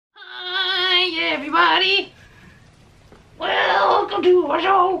everybody! Well, welcome to our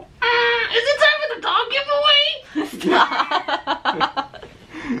show. Is it time for the dog giveaway?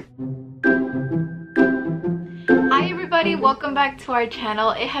 Hi everybody, welcome back to our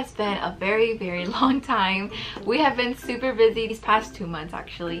channel. It has been a very long time. We have been super busy these past 2 months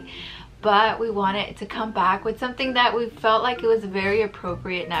actually, but we wanted to come back with something that we felt like it was very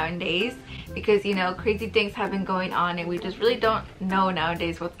appropriate nowadays because, you know, crazy things have been going on and we just really don't know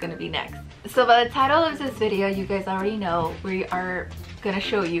nowadays what's going to be next. So by the title of this video, you guys already know we are going to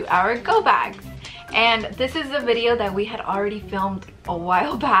show you our go bags. And this is a video that we had already filmed a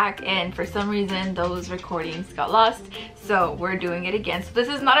while back, and for some reason those recordings got lost, so we're doing it again. So this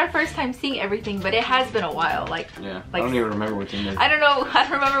is not our first time seeing everything, but it has been a while. I don't even remember what's in there. I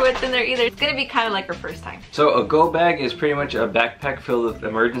don't remember what's in there either. It's gonna be kind of like our first time. So a go bag is pretty much a backpack filled with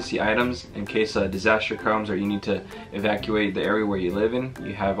emergency items in case a disaster comes or you need to evacuate the area where you live in.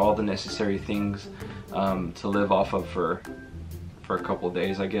 You have all the necessary things to live off of for a couple of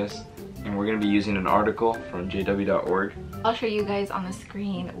days, I guess. And we're going to be using an article from jw.org. I'll show you guys on the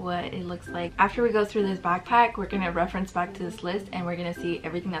screen what it looks like. After we go through this backpack, we're going to reference back to this list and we're going to see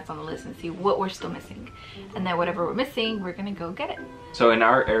everything that's on the list and see what we're still missing. And then whatever we're missing, we're going to go get it. So in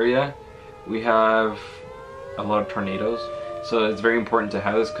our area, we have a lot of tornadoes. So it's very important to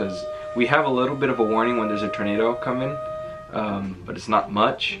have this because we have a little bit of a warning when there's a tornado coming, but it's not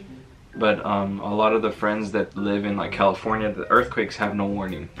much. But a lot of the friends that live in like California, the earthquakes have no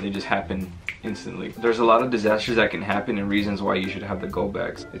warning. They just happen instantly. There's a lot of disasters that can happen and reasons why you should have the go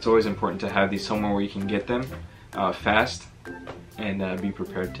bags. It's always important to have these somewhere where you can get them fast and be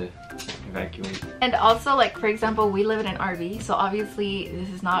prepared to evacuate. And also, like for example, we live in an RV, so obviously this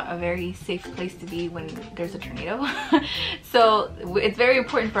is not a very safe place to be when there's a tornado. So it's very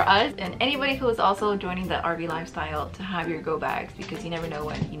important for us and anybody who is also joining the RV lifestyle to have your go bags because you never know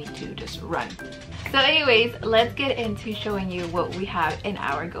when you need to just run. So anyways, let's get into showing you what we have in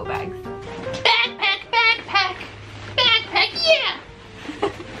our go bags. Backpack, yeah!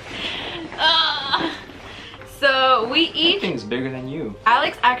 So we each... That thing's bigger than you.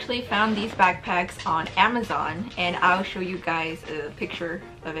 Alex actually found these backpacks on Amazon and I'll show you guys a picture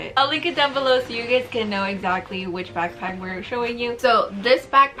of it. I'll link it down below so you guys can know exactly which backpack we're showing you. So this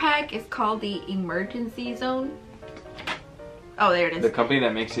backpack is called the Emergency Zone. Oh, there it is. The company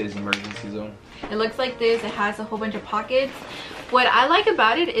that makes it is Emergency Zone. It looks like this. It has a whole bunch of pockets. What I like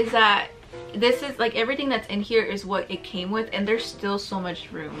about it is that this is like everything that's in here is what it came with and there's still so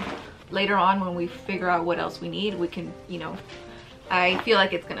much room. Later on when we figure out what else we need, we can, you know, I feel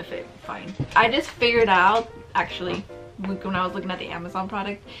like it's gonna fit fine. I just figured out actually when I was looking at the Amazon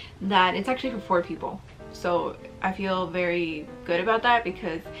product that it's actually for 4 people. So I feel very good about that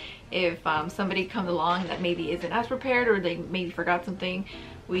because if somebody comes along that maybe isn't as prepared or they maybe forgot something,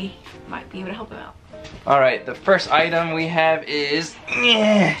 we might be able to help them out. Alright, the first item we have is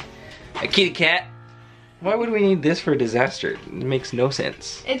a kitty cat. Why would we need this for a disaster? It makes no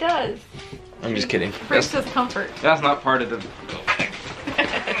sense. It does. I'm just kidding. Brings us comfort. That's not part of the go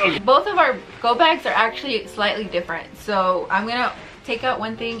bag. Both of our go bags are actually slightly different. So I'm gonna take out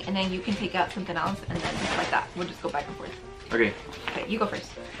one thing and then you can take out something else and then just like that. We'll just go back and forth. Okay. Okay, you go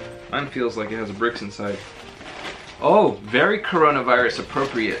first. Mine feels like it has bricks inside. Oh, very coronavirus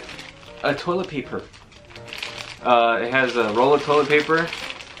appropriate. A toilet paper. It has a roll of toilet paper,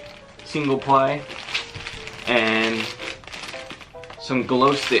 single ply, and some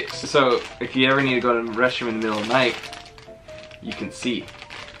glow sticks. So if you ever need to go to the restroom in the middle of the night, you can see.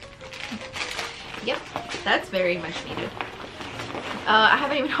 Yep, that's very much needed. I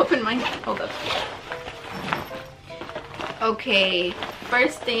haven't even opened mine. Hold up. Okay,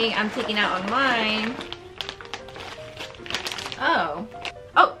 first thing I'm taking out on mine. Oh,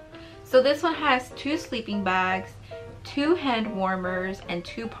 so this one has 2 sleeping bags, 2 hand warmers, and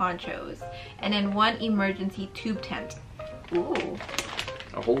 2 ponchos, and then 1 emergency tube tent. Ooh.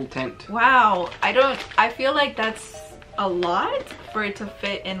 A whole tent. Wow. I feel like that's a lot for it to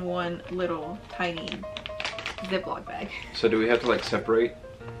fit in one little tiny Ziploc bag. So do we have to like separate?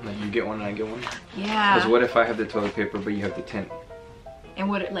 Like you get one and I get one? Yeah. Because what if I have the toilet paper but you have the tent? And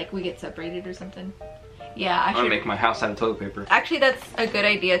what, like we get separated or something? Yeah, I should make my house out of toilet paper. Actually, that's a good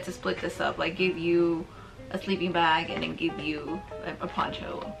idea to split this up. Like give you a sleeping bag and then give you a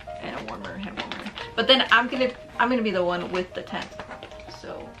poncho and a hand warmer. But then I'm gonna be the one with the tent.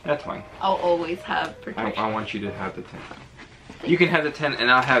 So that's fine. I'll always have protection. I want you to have the tent. You can have the tent and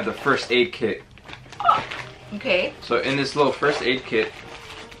I'll have the first aid kit. Oh, okay. So in this little first aid kit,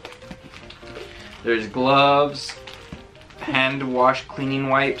 there's gloves, hand wash cleaning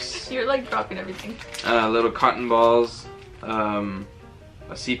wipes. You're like dropping everything. Little cotton balls, a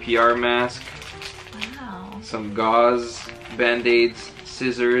CPR mask, some gauze, band-aids,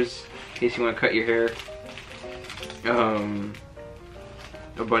 scissors in case you want to cut your hair,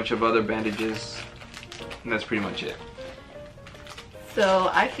 a bunch of other bandages, and that's pretty much it. So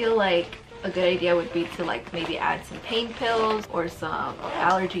I feel like a good idea would be to like maybe add some pain pills or some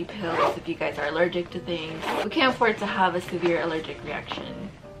allergy pills if you guys are allergic to things. We can't afford to have a severe allergic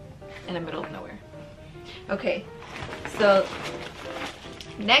reaction in the middle of nowhere. Okay, so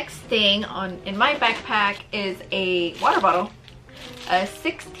next thing in my backpack is a water bottle, a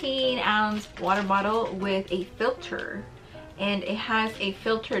 16-ounce water bottle with a filter, and it has a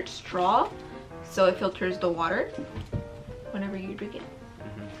filtered straw, so it filters the water whenever you drink it.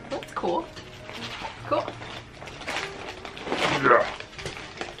 That's cool. Cool.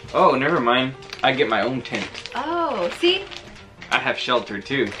 Oh, never mind. I get my own tent. Oh, see? I have shelter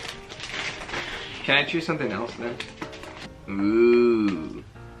too. Can I choose something else then? Ooh.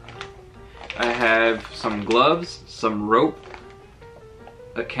 I have some gloves, some rope,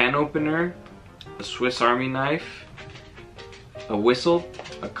 a can opener, a Swiss Army knife, a whistle,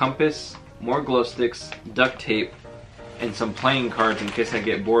 a compass, more glow sticks, duct tape, and some playing cards in case I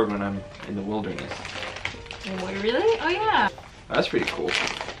get bored when I'm in the wilderness. Wait, really? Oh yeah. That's pretty cool.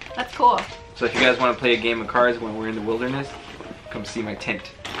 That's cool. So if you guys want to play a game of cards when we're in the wilderness, come see my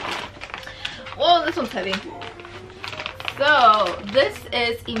tent. Whoa, this one's heavy. So this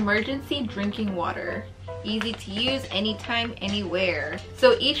is emergency drinking water. Easy to use anytime, anywhere.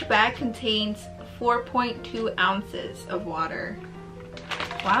 So each bag contains 4.2 ounces of water.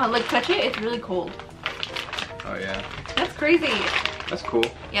 Wow, look, touch it, it's really cold. Oh yeah. That's crazy. That's cool.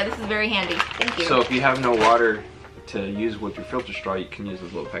 Yeah, this is very handy. Thank you. So if you have no water to use with your filter straw, you can use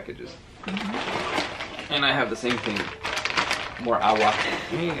those little packages. And I have the same thing. More agua.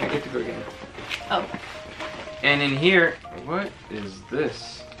 Hey, I get to go again. Oh. And in here, what is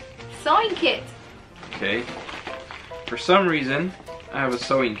this? Sewing kit. Okay. For some reason, I have a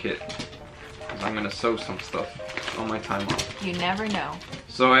sewing kit. Because I'm going to sew some stuff on my time off. You never know.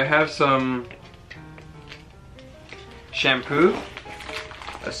 So I have some shampoo,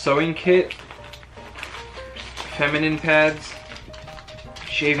 a sewing kit, feminine pads,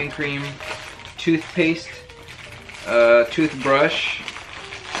 shaving cream, toothpaste, a toothbrush,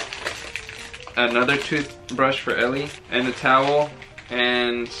 another toothbrush for Ellie, and a towel,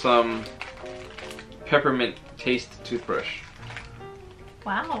 and some peppermint taste toothbrush.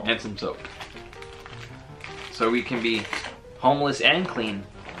 Wow. And some soap. So we can be homeless and clean.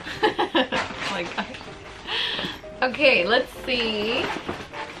 Oh my god. Okay, let's see.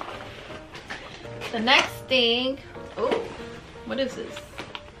 The next thing, oh, what is this?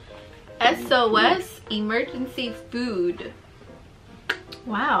 SOS emergency food.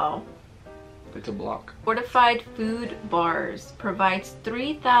 Wow. It's a block. Fortified food bars provides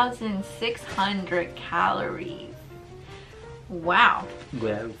 3,600 calories. Wow.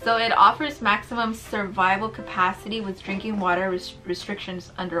 Wow. So it offers maximum survival capacity with drinking water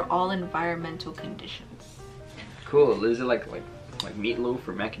restrictions under all environmental conditions. Cool. Is it like meatloaf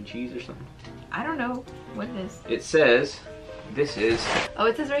or mac and cheese or something? I don't know what it is. It says this is. Oh,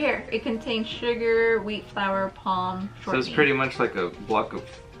 it says right here. It contains sugar, wheat flour, palm, short So it's bean. pretty much like a block of.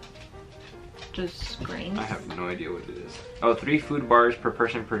 Just grains. I have no idea what it is. Oh, 3 food bars per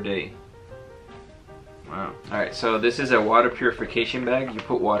person per day. Wow. Alright, so this is a water purification bag. You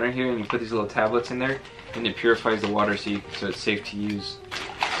put water in here and you put these little tablets in there and it purifies the water so it's safe to use.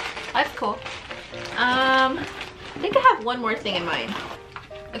 That's cool. I think I have one more thing in mind.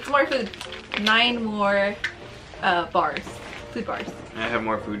 It's more food. 9 more bars. Food bars. I have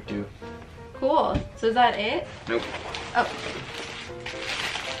more food too. Cool. So is that it? Nope. Oh.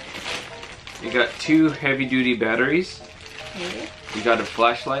 You got 2 heavy duty batteries. Okay. You got a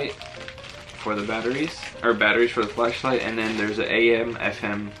flashlight for the batteries, or batteries for the flashlight, and then there's an AM,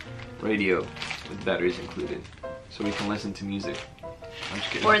 FM radio with batteries included. So we can listen to music. I'm just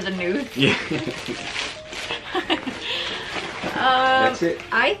kidding. Or the news. Yeah. That's it?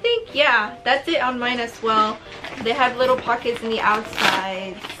 I think, yeah, that's it on mine as well. They have little pockets in the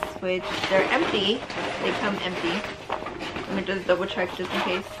outsides, which they're empty. They come empty. Let me just double check just in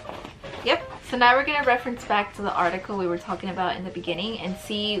case. Yep. So now we're gonna reference back to the article we were talking about in the beginning and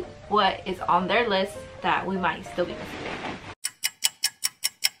see what is on their list that we might still be missing.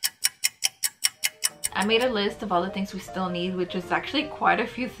 I made a list of all the things we still need, which is actually quite a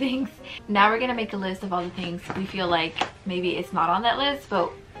few things. Now we're gonna make a list of all the things we feel like maybe it's not on that list,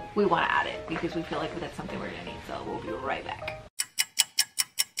 but we want to add it because we feel like that's something we're gonna need. So we'll be right back.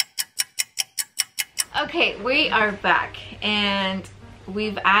 Okay, we are back and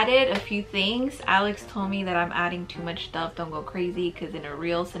we've added a few things. Alex told me that I'm adding too much stuff. Don't go crazy, because in a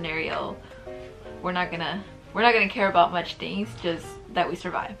real scenario we're not gonna we're not gonna care about much things, just that we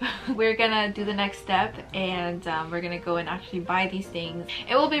survive. We're gonna do the next step, and we're gonna go and actually buy these things,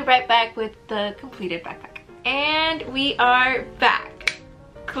 and we'll be right back with the completed backpack. And we are back.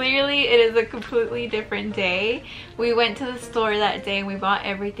 Clearly it is a completely different day. We went to the store that day and we bought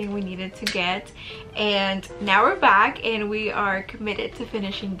everything we needed to get, and now we're back and we are committed to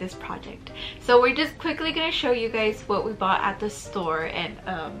finishing this project. So we're just quickly gonna show you guys what we bought at the store, and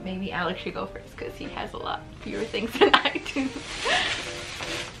maybe Alex should go first because he has a lot fewer things than I do.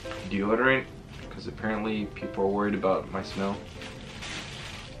 Deodorant, because apparently people are worried about my smell.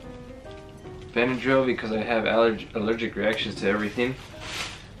 Benadryl, because I have allergic reactions to everything.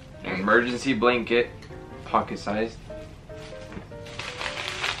 An emergency blanket, pocket sized.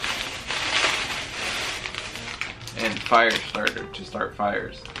 And fire starter to start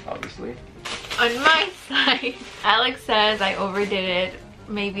fires, obviously. On my side, Alex says I overdid it,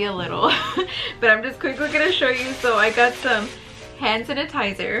 maybe a little, but I'm just quickly gonna show you. So I got some hand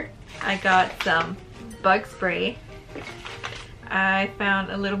sanitizer, I got some bug spray, I found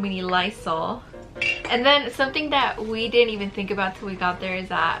a little mini Lysol. And then something that we didn't even think about till we got there is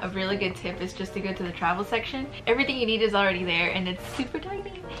that a really good tip is just to go to the travel section. Everything you need is already there and it's super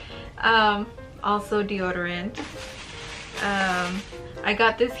tiny. Also deodorant. I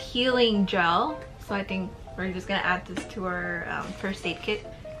got this healing gel, so I think we're just gonna add this to our first aid kit.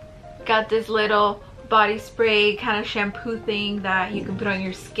 Got this little body spray kind of shampoo thing that you can put on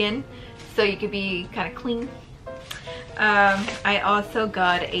your skin so you could be kind of clean. I also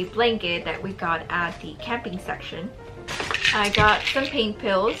got a blanket that we got at the camping section. I got some pain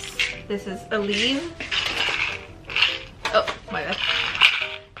pills. This is Ellie. Oh, my bad.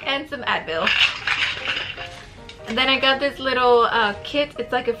 And some Advil. And then I got this little kit.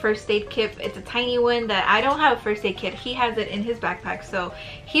 It's like a first aid kit. It's a tiny one that I don't have a first aid kit. He has it in his backpack. So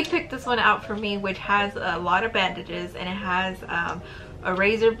he picked this one out for me, which has a lot of bandages, and it has a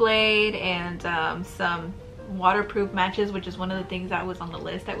razor blade and some waterproof matches, which is one of the things that was on the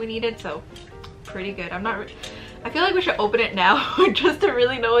list that we needed. So pretty good. I feel like we should open it now just to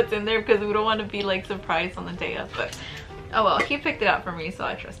really know what's in there, because we don't want to be like surprised on the day of. But oh well, he picked it out for me, so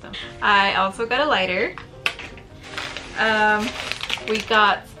I trust him. I also got a lighter. We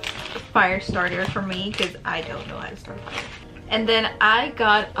got a fire starter for me because I don't know how to start a fire. And then I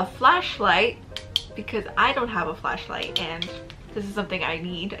got a flashlight because I don't have a flashlight, and this is something I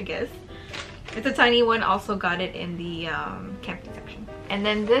need, I guess. It's a tiny one. Also got it in the camping section. And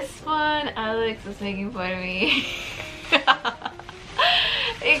then this one, Alex is making fun of me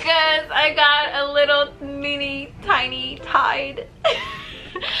because I got a little mini tiny Tide.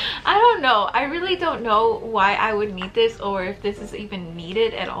 I don't know. I really don't know why I would need this, or if this is even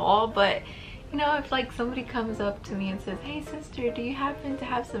needed at all. But you know, if like somebody comes up to me and says, "Hey sister, do you happen to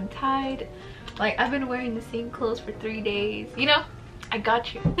have some Tide? Like, I've been wearing the same clothes for 3 days. You know, I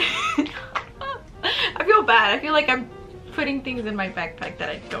got you." I feel bad. I feel like I'm putting things in my backpack that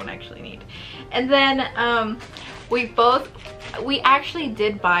I don't actually need. And then we actually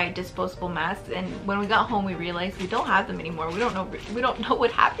did buy disposable masks, and when we got home we realized we don't have them anymore. We don't know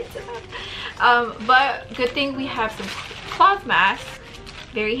what happened to them. But good thing we have some cloth masks,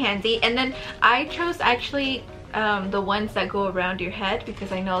 very handy. And then I chose actually the ones that go around your head,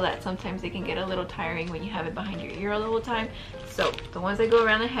 because I know that sometimes they can get a little tiring when you have it behind your ear all the whole time. So the ones that go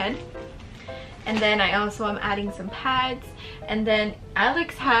around the head. And then I also am adding some pads. And then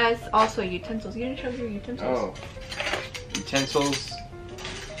Alex has also utensils. You didn't show your utensils. Oh, utensils,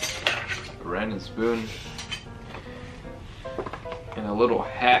 a random spoon, and a little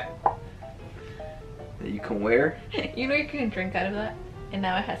hat that you can wear. You know you can drink out of that, and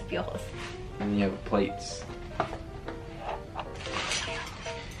now it has piojos. And you have plates,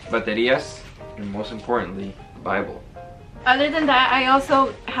 baterías, and most importantly, Bible. Other than that, I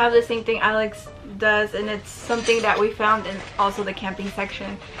also have the same thing Alex does, and it's something that we found in also the camping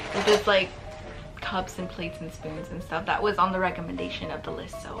section. It's just like cups and plates and spoons and stuff that was on the recommendation of the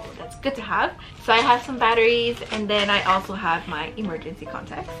list, so that's good to have. So I have some batteries, and then I also have my emergency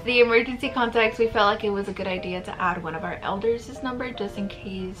contacts. The emergency contacts, we felt like it was a good idea to add one of our elders' number just in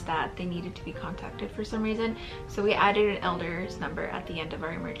case that they needed to be contacted for some reason. So we added an elder's number at the end of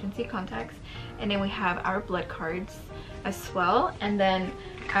our emergency contacts. And then we have our blood cards as well, and then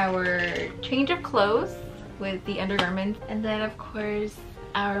our change of clothes with the undergarments, and then of course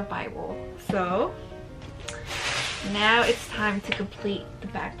our Bible. So now it's time to complete the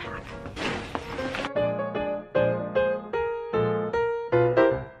backpack.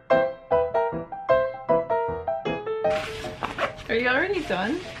 Are you already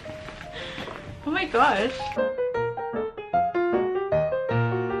done? Oh my gosh.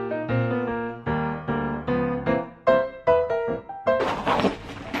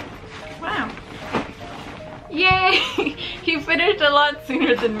 finished a lot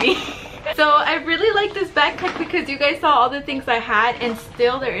sooner than me. So I really like this backpack because you guys saw all the things I had, and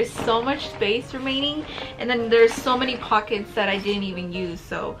still there is so much space remaining, and then there's so many pockets that I didn't even use,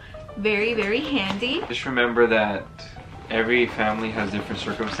 so very, very handy. Just remember that every family has different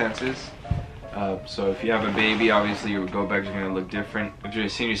circumstances. So if you have a baby, obviously your go bags are going to look different. If you're a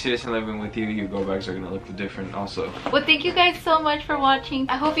senior citizen living with you, your go bags are going to look different also. Well, thank you guys so much for watching.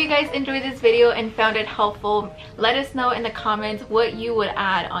 I hope you guys enjoyed this video and found it helpful. Let us know in the comments what you would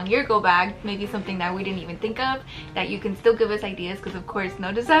add on your go bag. Maybe something that we didn't even think of, that you can still give us ideas, because of course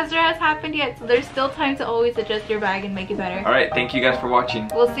no disaster has happened yet, so there's still time to always adjust your bag and make it better. Alright, thank you guys for watching.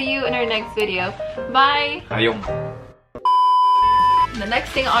 We'll see you in our next video. Bye! Adios. The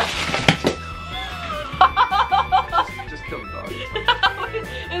next thing on... Just kill the dog.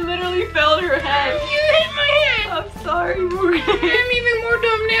 It literally fell on her head. You hit my head! I'm sorry, Morgan. I'm even more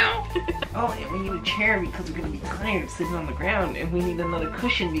dumb now. Oh, and we need a chair because we're gonna be tired sitting on the ground, and we need another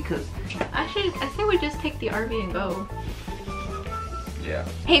cushion because... Actually, I say we just take the RV and go. Yeah.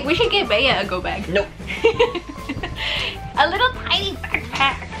 Hey, we should get Bea a go bag. Nope. A little tiny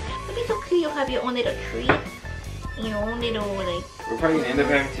backpack. It'd be so cute. You'll have your own little treat. Your own little, like... We're probably gonna end up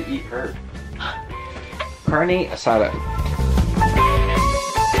having to eat her. Carne asada.